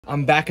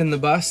I'm back in the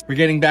bus. We're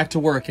getting back to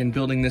work and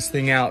building this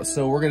thing out.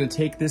 So we're gonna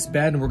take this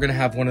bed and we're gonna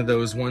have one of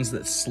those ones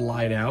that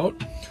slide out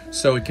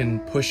so it can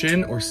push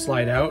in or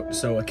slide out.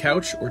 So a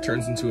couch or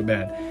turns into a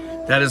bed.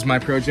 That is my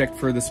project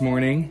for this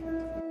morning.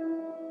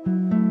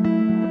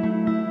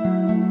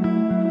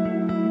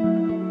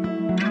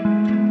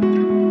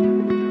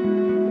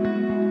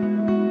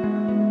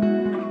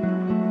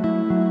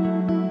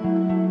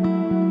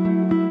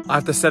 I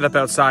have to set up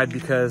outside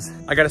because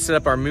I gotta set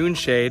up our moon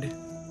shade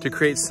to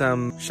create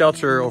some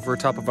shelter over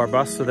top of our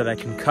bus so that I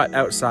can cut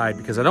outside,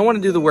 because I don't want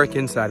to do the work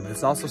inside, but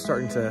it's also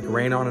starting to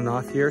rain on and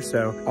off here.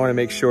 So I want to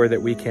make sure that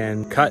we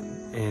can cut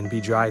and be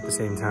dry at the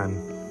same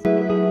time.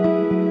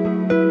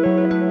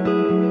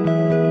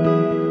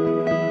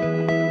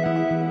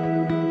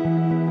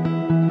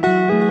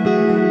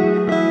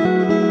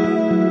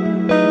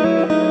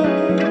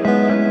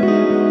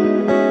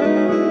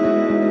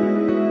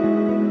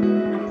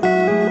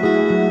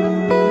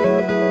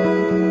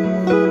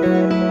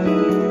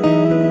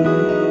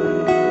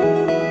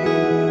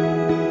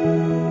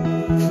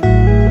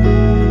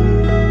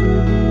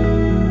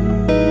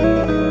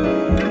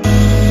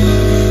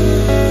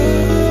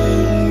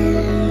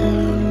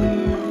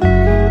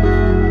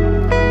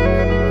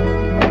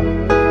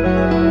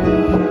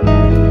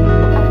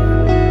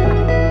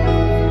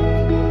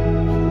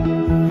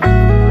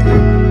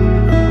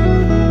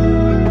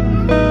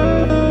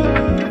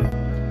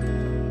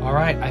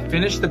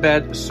 Finished the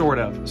bed, sort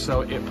of.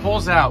 So it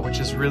pulls out, which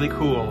is really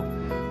cool.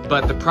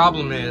 But the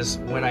problem is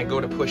when I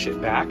go to push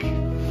it back,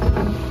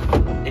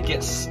 it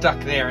gets stuck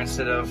there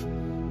instead of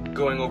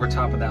going over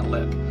top of that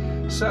lip.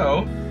 So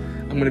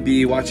I'm gonna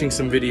be watching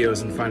some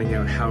videos and finding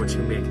out how to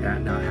make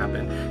that not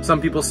happen.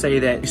 Some people say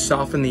that you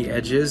soften the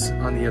edges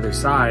on the other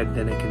side,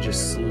 then it can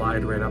just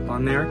slide right up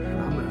on there.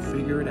 I'm gonna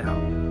figure it out.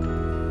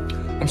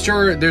 I'm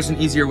sure there's an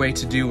easier way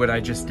to do what I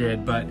just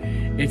did, but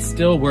it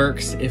still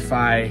works if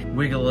I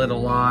wiggle it a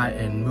lot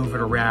and move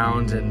it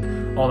around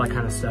and all that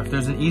kind of stuff.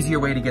 There's an easier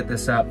way to get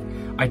this up.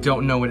 I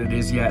don't know what it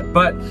is yet,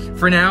 but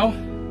for now,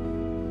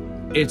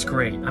 it's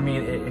great. I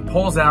mean, it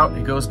pulls out,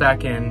 it goes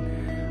back in.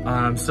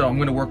 So I'm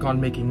gonna work on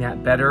making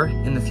that better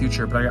in the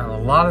future, but I got a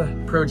lot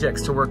of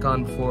projects to work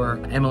on before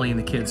Emily and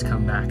the kids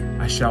come back.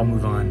 I shall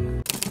move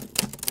on.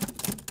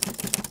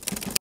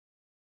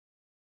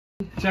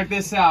 Check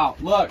this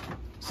out, look.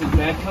 So the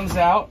bed comes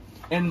out,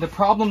 and the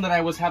problem that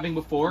I was having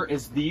before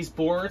is these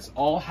boards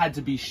all had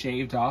to be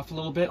shaved off a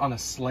little bit on a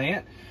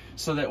slant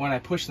so that when I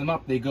push them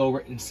up, they go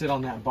and sit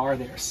on that bar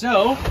there.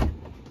 So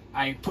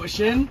I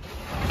push in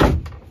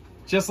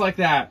just like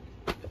that.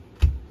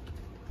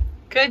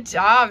 Good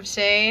job,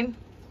 Shane.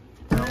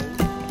 4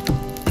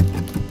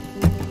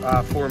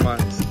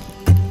 months.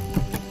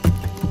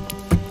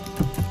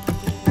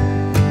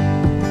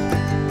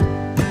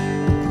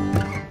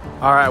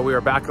 All right, we are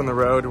back on the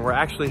road and we're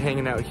actually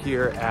hanging out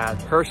here at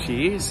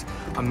Hershey's,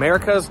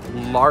 America's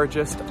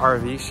largest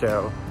RV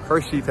show,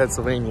 Hershey,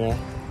 Pennsylvania.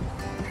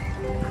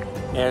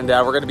 And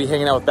we're gonna be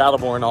hanging out with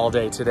Battleborn all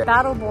day today.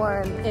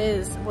 Battleborn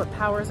is what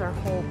powers our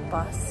whole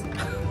bus.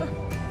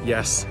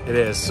 Yes, it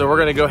is. So we're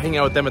gonna go hang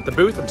out with them at the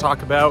booth and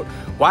talk about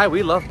why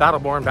we love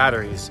Battleborn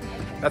batteries.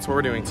 That's what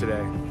we're doing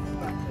today.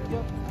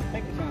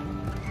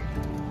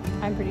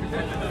 I'm pretty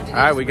sure. All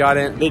right, we got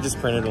in. They just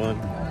printed one.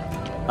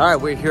 All right,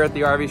 we're here at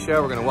the RV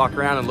show. We're gonna walk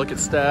around and look at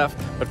stuff.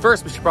 But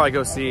first, we should probably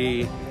go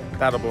see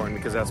Battleborn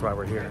because that's why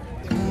we're here.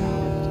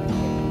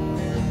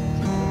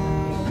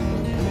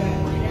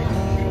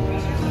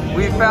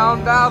 We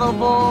found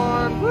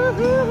Battleborn,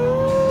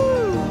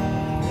 woohoo!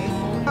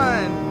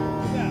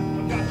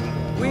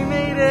 We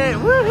made it,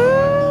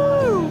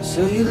 woohoo!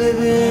 So you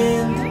live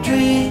in the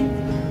dream.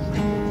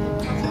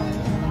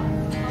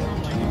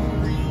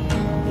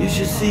 You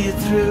should see it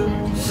through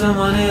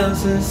someone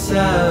else's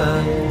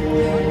side.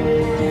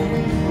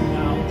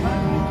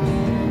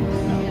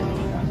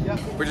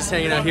 We're just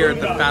hanging out here at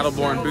the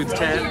Battleborn booth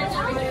tent,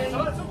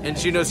 and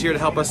Juno's here to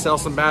help us sell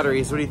some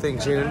batteries. What do you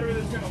think,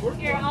 June?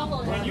 Here, I'll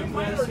hold it.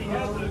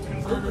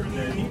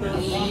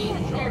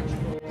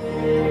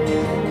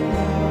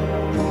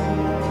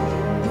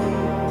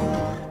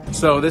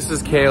 So this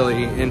is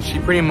Kaylee, and she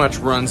pretty much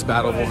runs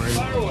Battleborn.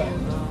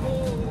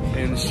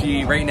 And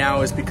she, right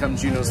now, has become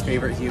Juno's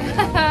favorite human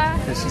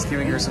because she's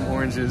giving her some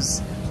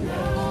oranges.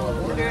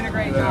 You're doing a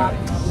great job. I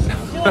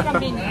feel like I'm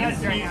being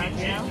used right now,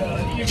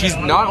 Juno. She's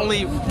not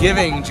only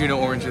giving Juno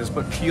oranges,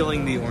 but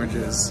peeling the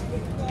oranges.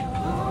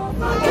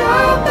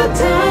 Got the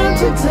time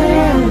to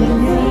tell you.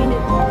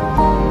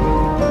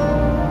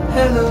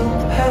 Hello,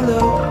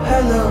 hello,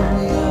 hello,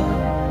 yeah.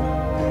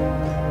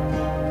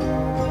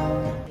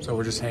 So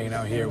we're just hanging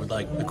out here with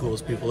like the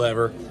coolest people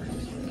ever.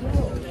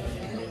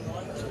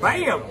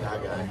 Bam!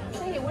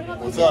 Hey, what about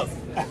What's up?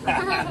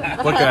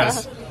 What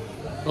guys?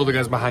 Oh, the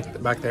guys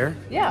back there?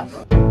 Yeah.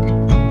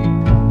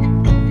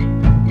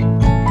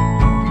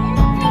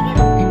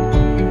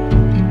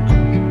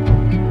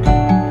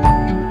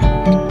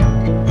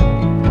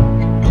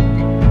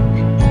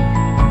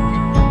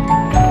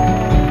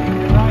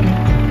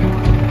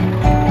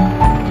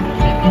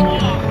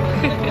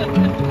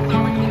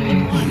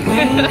 You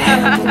ain't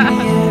handed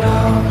me at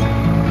all.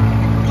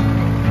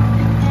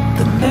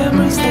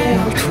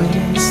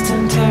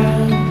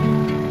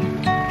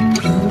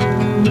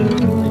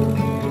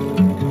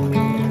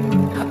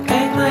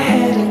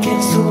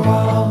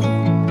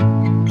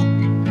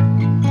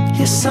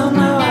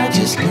 somehow I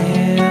just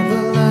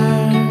never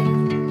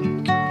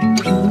learned.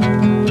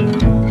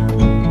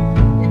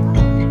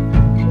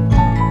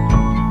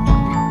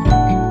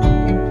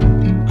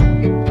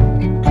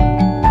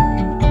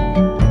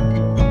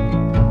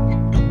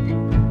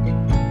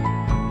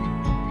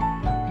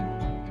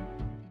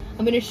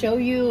 I'm going to show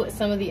you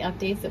some of the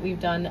updates that we've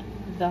done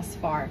thus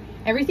far.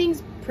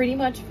 Everything's pretty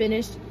much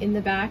finished in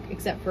the back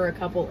except for a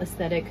couple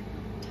aesthetic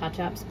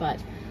touch-ups,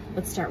 but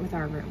let's start with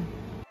our room.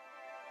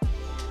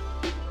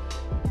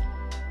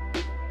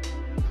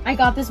 I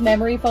got this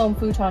memory foam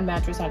futon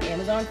mattress on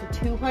Amazon for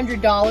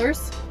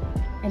 $200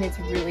 and it's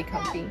really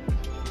comfy.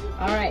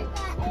 All right,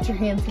 put your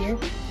hands here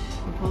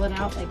and pull it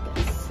out like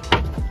this.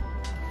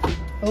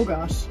 Oh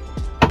gosh.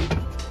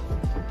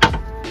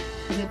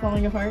 Is it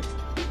falling apart?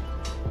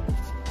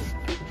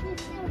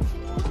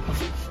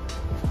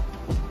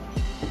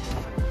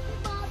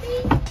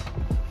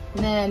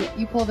 And then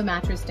you pull the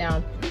mattress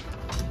down.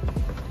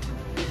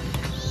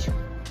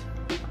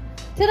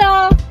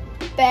 Ta-da!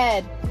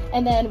 Bed.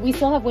 And then we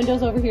still have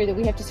windows over here that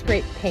we have to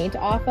scrape paint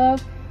off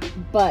of,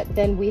 but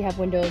then we have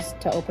windows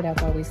to open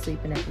up while we sleep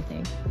and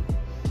everything.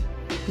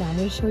 Now I'm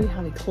going to show you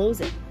how we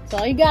close it. So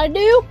all you got to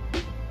do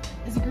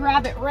is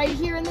grab it right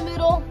here in the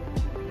middle,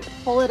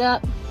 pull it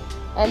up,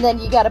 and then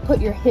you got to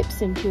put your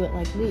hips into it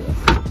like this.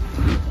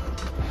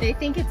 They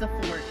think it's a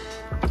fort.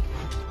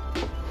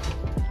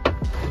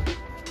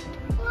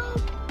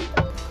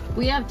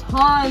 We have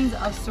tons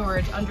of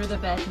storage under the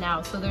bed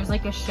now. So there's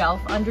like a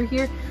shelf under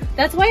here.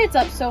 That's why it's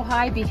up so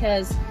high,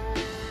 because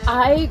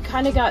I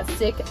kind of got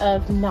sick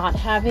of not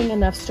having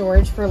enough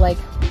storage for like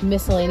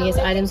miscellaneous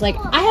items. Like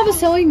I have a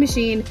sewing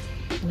machine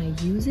and I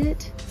use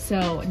it.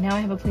 So now I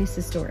have a place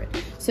to store it.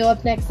 So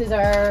up next is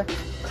our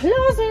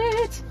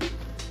closet.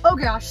 Oh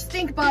gosh,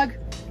 stink bug.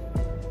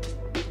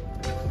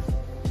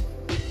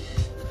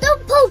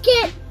 Don't poke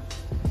it.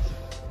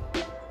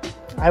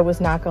 I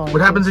was not going.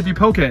 What happens if you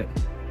poke it?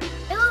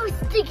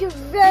 I think you're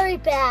very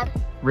bad.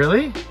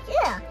 Really?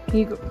 Yeah. Can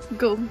you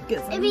go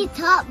get some? If he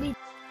taught me.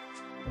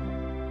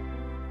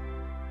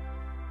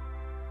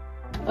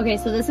 Okay,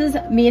 so this is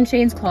me and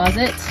Shane's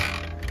closet.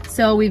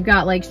 So we've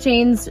got like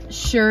Shane's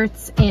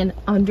shirts and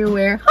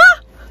underwear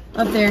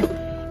up there.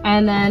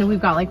 And then we've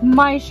got like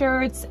my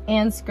shirts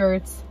and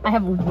skirts. I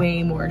have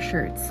way more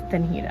shirts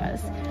than he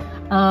does.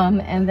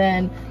 And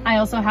then I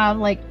also have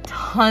like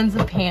tons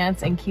of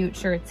pants and cute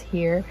shirts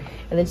here.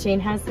 And then Shane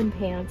has some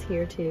pants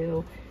here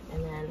too.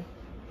 And then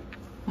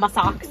my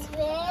socks.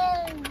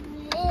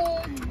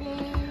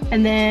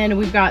 And then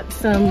we've got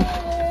some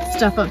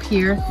stuff up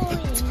here.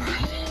 It's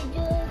private.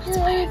 It's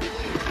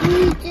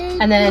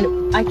private. And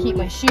then I keep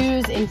my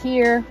shoes in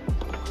here.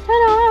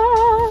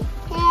 Ta-da!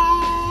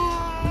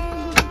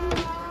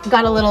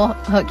 Got a little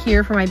hook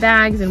here for my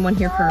bags and one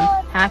here for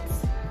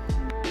hats.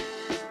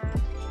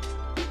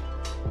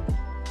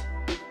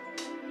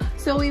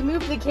 So we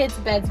moved the kids'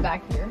 beds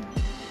back here.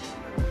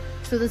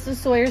 So this is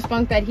Sawyer's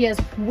bunk bed. He has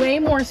way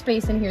more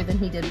space in here than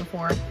he did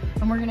before.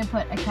 And we're gonna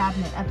put a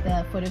cabinet at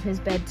the foot of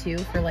his bed too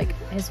for like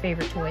his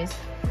favorite toys.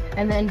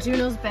 And then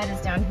Juno's bed is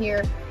down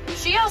here.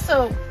 She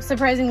also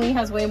surprisingly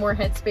has way more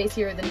head space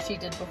here than she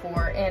did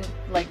before, and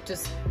like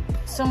just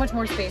so much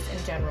more space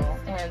in general.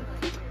 And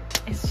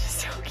it's just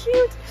so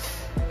cute.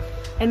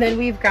 And then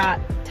we've got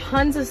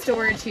tons of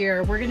storage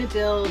here. We're gonna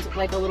build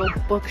like a little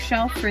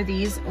bookshelf for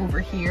these over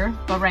here,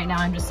 but right now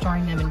I'm just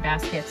storing them in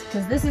baskets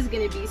because this is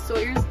gonna be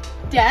Sawyer's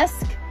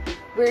desk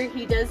where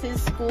he does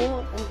his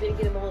school. I'm gonna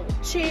get him a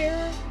little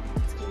chair.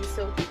 It's gonna be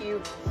so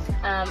cute.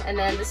 And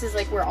then this is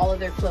like where all of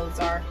their clothes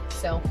are.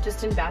 So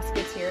just in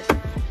baskets here.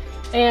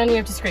 And we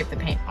have to scrape the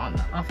paint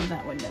off of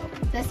that window.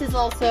 This is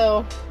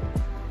also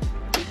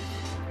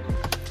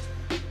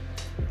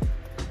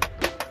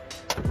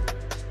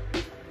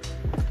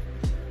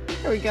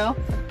there we go.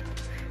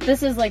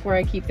 This is like where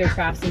I keep their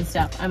crafts and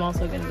stuff. I'm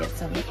also gonna get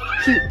some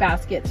cute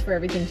baskets for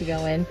everything to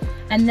go in.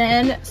 And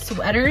then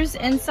sweaters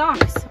and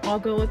socks all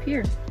go up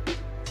here.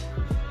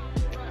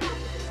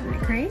 Isn't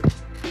that great?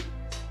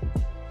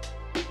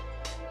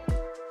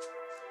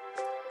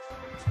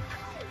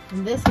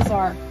 And this is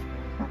our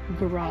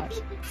garage.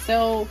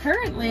 So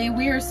currently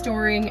we are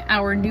storing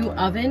our new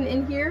oven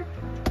in here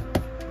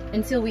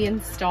until we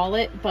install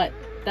it, but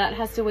that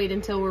has to wait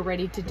until we're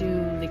ready to do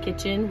the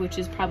kitchen, which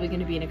is probably going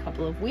to be in a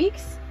couple of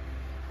weeks.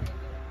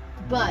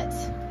 But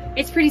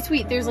it's pretty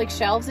sweet. There's like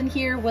shelves in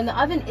here. When the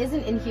oven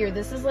isn't in here,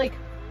 this is like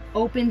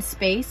open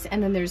space,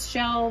 and then there's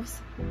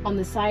shelves on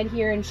the side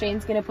here, and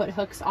Shane's gonna put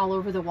hooks all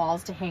over the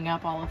walls to hang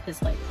up all of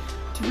his like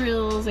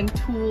drills and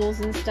tools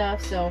and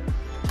stuff. So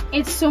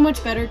it's so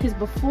much better, because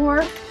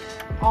before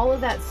all of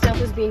that stuff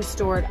was being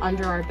stored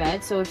under our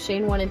bed. So if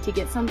Shane wanted to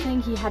get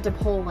something, he had to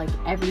pull like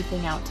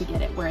everything out to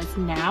get it. Whereas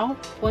now,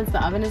 once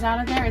the oven is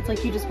out of there, it's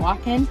like you just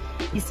walk in,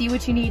 you see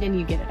what you need, and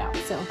you get it out.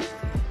 So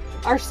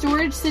our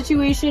storage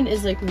situation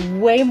is like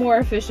way more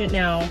efficient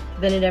now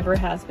than it ever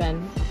has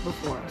been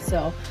before.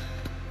 So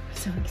I'm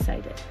so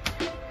excited.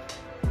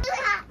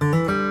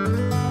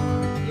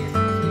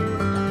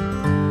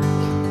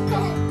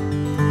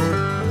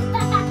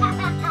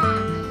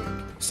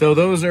 So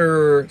those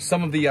are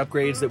some of the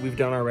upgrades that we've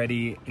done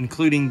already,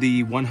 including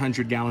the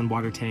 100-gallon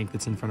water tank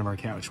that's in front of our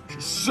couch, which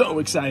is so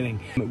exciting.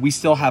 We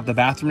still have the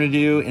bathroom to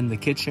do in the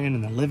kitchen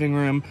and the living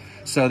room.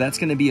 So that's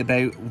gonna be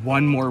about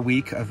 1 more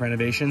week of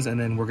renovations and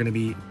then we're gonna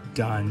be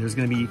done. There's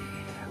gonna be,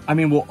 I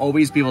mean, we'll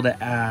always be able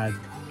to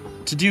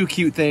do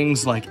cute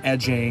things like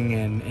edging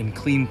and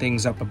clean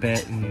things up a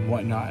bit and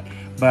whatnot.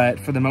 But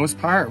for the most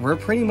part, we're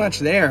pretty much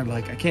there.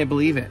 Like, I can't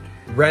believe it.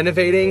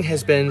 Renovating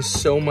has been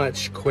so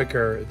much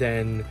quicker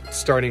than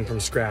starting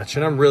from scratch,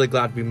 and I'm really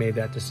glad we made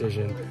that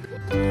decision.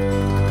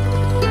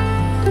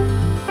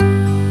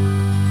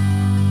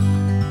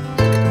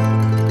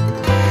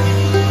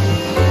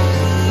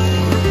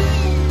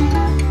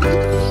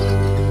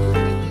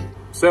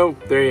 So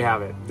there you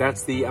have it.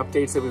 That's the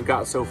updates that we've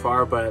got so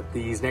far, but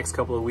these next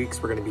couple of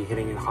weeks, we're gonna be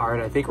hitting it hard.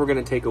 I think we're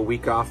gonna take a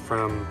week off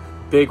from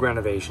big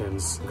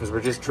renovations because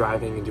we're just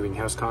driving and doing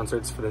house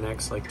concerts for the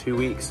next like 2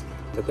 weeks.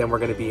 But then we're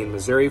gonna be in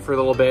Missouri for a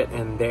little bit,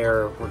 and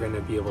there we're gonna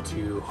be able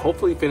to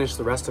hopefully finish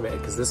the rest of it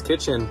because this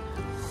kitchen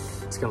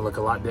is gonna look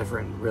a lot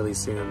different really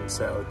soon.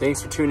 So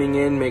thanks for tuning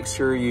in. Make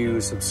sure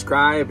you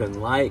subscribe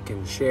and like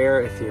and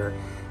share if you're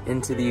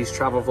into these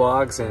travel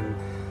vlogs, and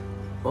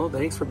well,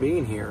 thanks for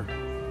being here.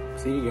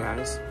 See you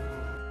guys.